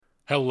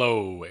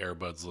Hello,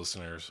 Airbuds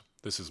listeners.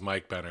 This is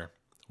Mike Benner,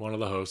 one of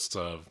the hosts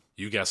of,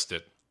 you guessed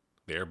it,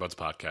 the Airbuds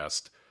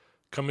podcast,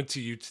 coming to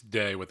you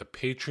today with a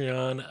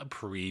Patreon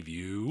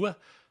preview. If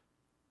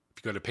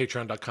you go to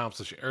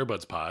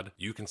patreon.com/airbudspod,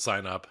 you can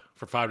sign up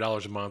for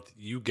 $5 a month.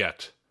 You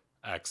get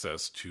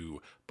access to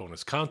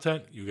bonus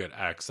content. You get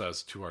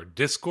access to our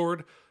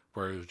Discord,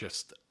 where there's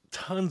just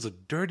tons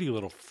of dirty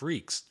little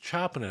freaks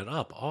chopping it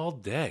up all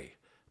day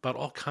about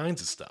all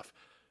kinds of stuff.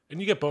 And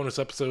you get bonus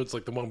episodes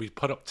like the one we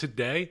put up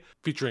today,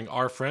 featuring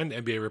our friend,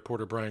 NBA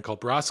reporter Brian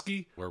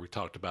Kolbrowski, where we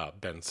talked about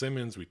Ben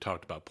Simmons, we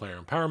talked about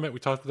player empowerment, we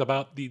talked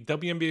about the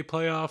WNBA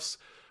playoffs,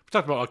 we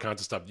talked about all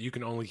kinds of stuff that you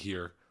can only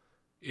hear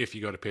if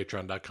you go to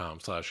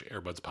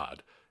patreon.com/airbudspod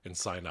and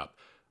sign up.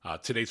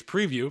 Today's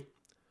preview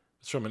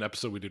is from an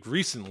episode we did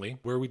recently,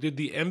 where we did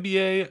the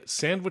NBA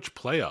sandwich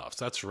playoffs.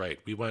 That's right.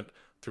 We went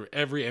through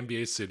every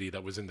NBA city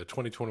that was in the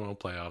 2021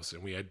 playoffs,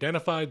 and we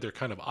identified their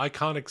kind of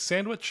iconic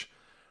sandwich,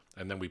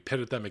 and then we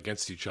pitted them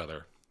against each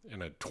other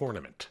in a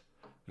tournament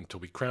until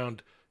we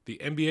crowned the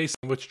NBA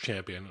Sandwich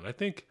Champion. And I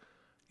think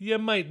you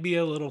might be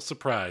a little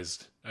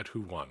surprised at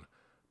who won.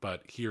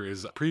 But here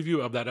is a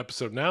preview of that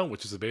episode now,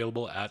 which is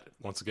available at,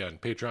 once again,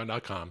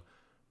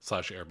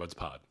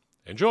 patreon.com/airbudspod.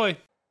 Enjoy!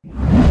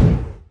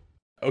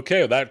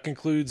 Okay, that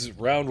concludes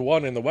round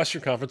one in the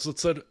Western Conference.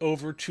 Let's head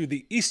over to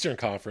the Eastern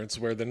Conference,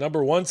 where the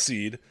number one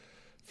seed,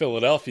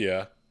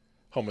 Philadelphia,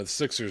 home of the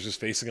Sixers, is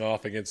facing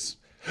off against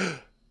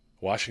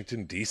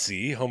Washington,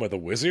 D.C., home of the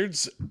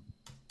Wizards.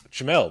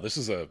 Jamel, this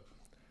is a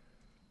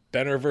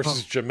Benner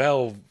versus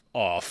Jamel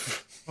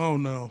off. Oh,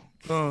 no.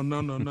 Oh,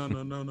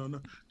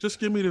 no. Just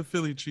give me the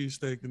Philly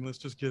cheesesteak and let's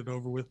just get it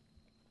over with.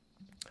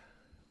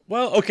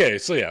 Well, okay,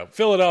 so yeah,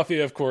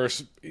 Philadelphia, of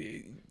course,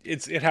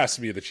 it has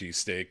to be the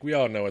cheesesteak. We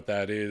all know what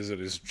that is.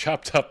 It is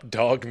chopped up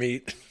dog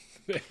meat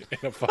in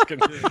a fucking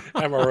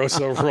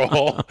Amoroso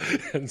roll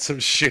and some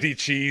shitty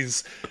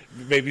cheese,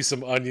 maybe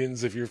some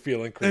onions if you're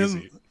feeling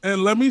crazy.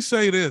 And let me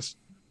say this.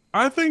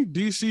 I think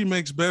DC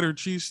makes better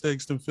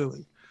cheesesteaks than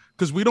Philly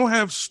because we don't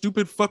have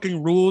stupid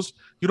fucking rules.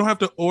 You don't have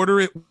to order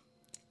it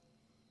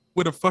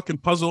with a fucking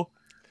puzzle.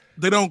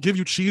 They don't give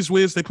you Cheese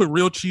Whiz. They put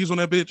real cheese on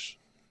that bitch.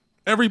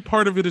 Every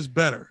part of it is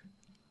better.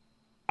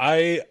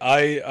 I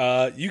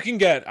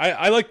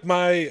like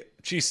my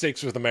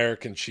cheesesteaks with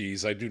American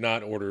cheese. I do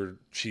not order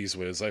Cheese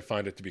Whiz. I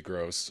find it to be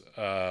gross.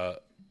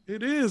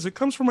 It is. It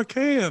comes from a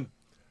can.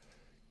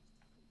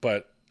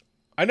 But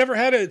I never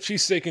had a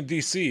cheesesteak in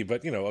D.C.,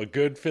 but, you know, a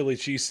good Philly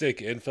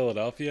cheesesteak in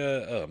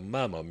Philadelphia,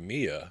 mamma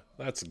mia,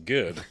 that's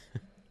good.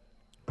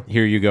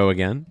 Here you go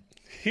again.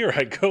 Here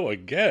I go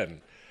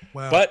again.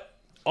 Wow. But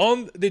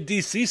on the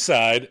D.C.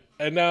 side,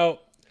 and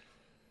now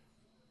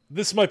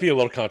this might be a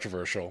little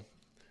controversial,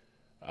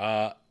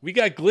 we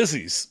got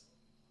glizzies.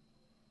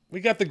 We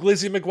got the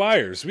Glizzy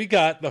McGuires. We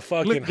got the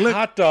fucking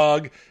hot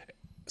dog,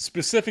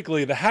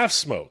 specifically the half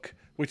smoke,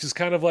 which is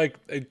kind of like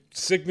a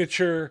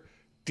signature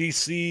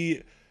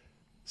D.C.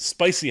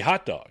 spicy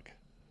hot dog.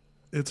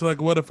 It's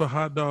like, what if a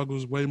hot dog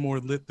was way more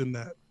lit than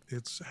that?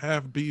 It's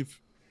half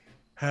beef,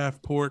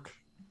 half pork.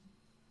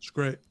 It's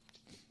great.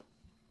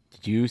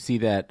 Did you see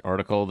that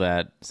article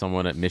that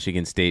someone at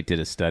Michigan State did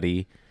a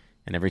study,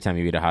 and every time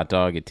you eat a hot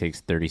dog, it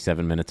takes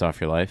 37 minutes off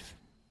your life?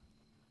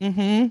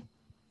 Mm-hmm.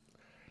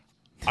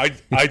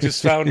 I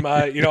just found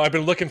I've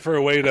been looking for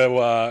a way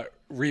to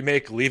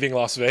remake Leaving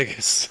Las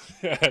Vegas,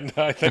 and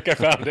I think I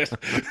found it.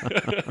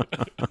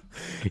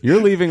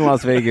 You're Leaving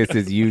Las Vegas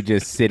is you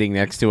just sitting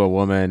next to a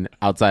woman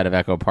outside of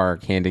Echo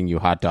Park handing you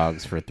hot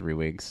dogs for 3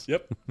 weeks.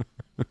 Yep.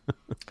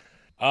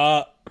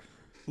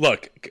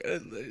 Look,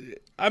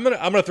 I'm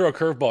gonna throw a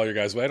curveball, you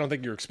guys, but I don't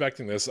think you're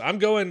expecting this. I'm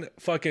going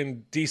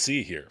fucking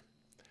DC here.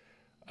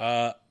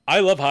 I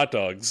love hot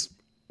dogs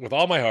with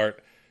all my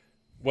heart.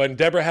 When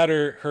Deborah had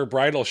her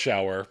bridal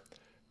shower,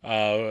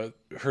 her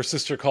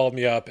sister called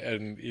me up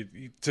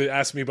and to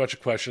ask me a bunch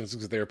of questions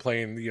because they were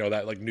playing,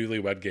 that like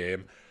newlywed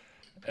game.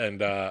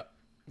 And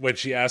when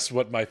she asked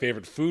what my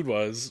favorite food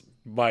was,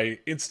 my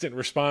instant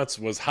response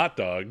was hot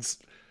dogs.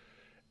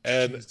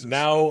 And Jesus.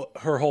 Now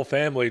her whole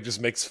family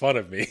just makes fun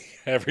of me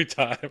every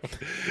time.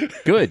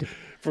 Good.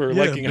 For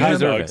liking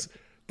hot dogs.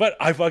 But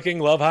I fucking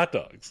love hot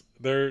dogs.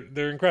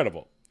 They're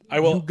incredible.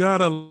 You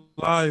gotta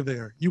lie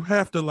there. You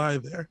have to lie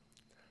there.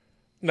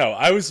 No,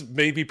 I was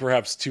maybe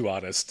perhaps too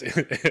honest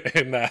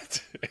in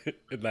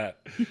that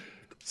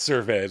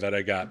survey that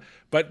I got.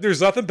 But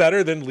there's nothing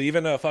better than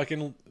leaving a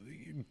fucking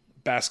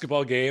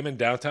basketball game in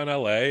downtown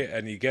LA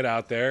and you get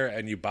out there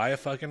and you buy a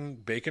fucking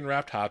bacon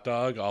wrapped hot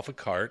dog off a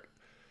cart.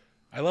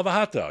 I love a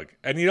hot dog.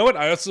 And you know what?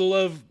 I also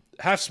love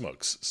half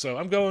smokes. So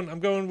I'm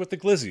going with the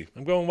glizzy.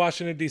 I'm going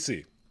Washington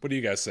DC. What do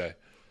you guys say?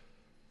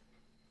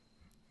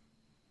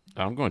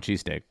 I'm going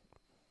cheesesteak.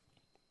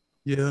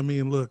 Yeah, I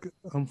mean, look,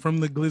 I'm from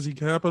the glizzy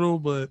capital,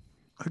 but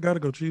I got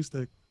to go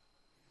cheesesteak.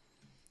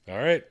 All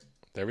right,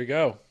 there we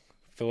go.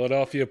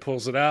 Philadelphia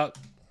pulls it out,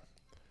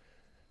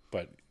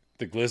 but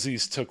the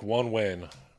Glizzies took one win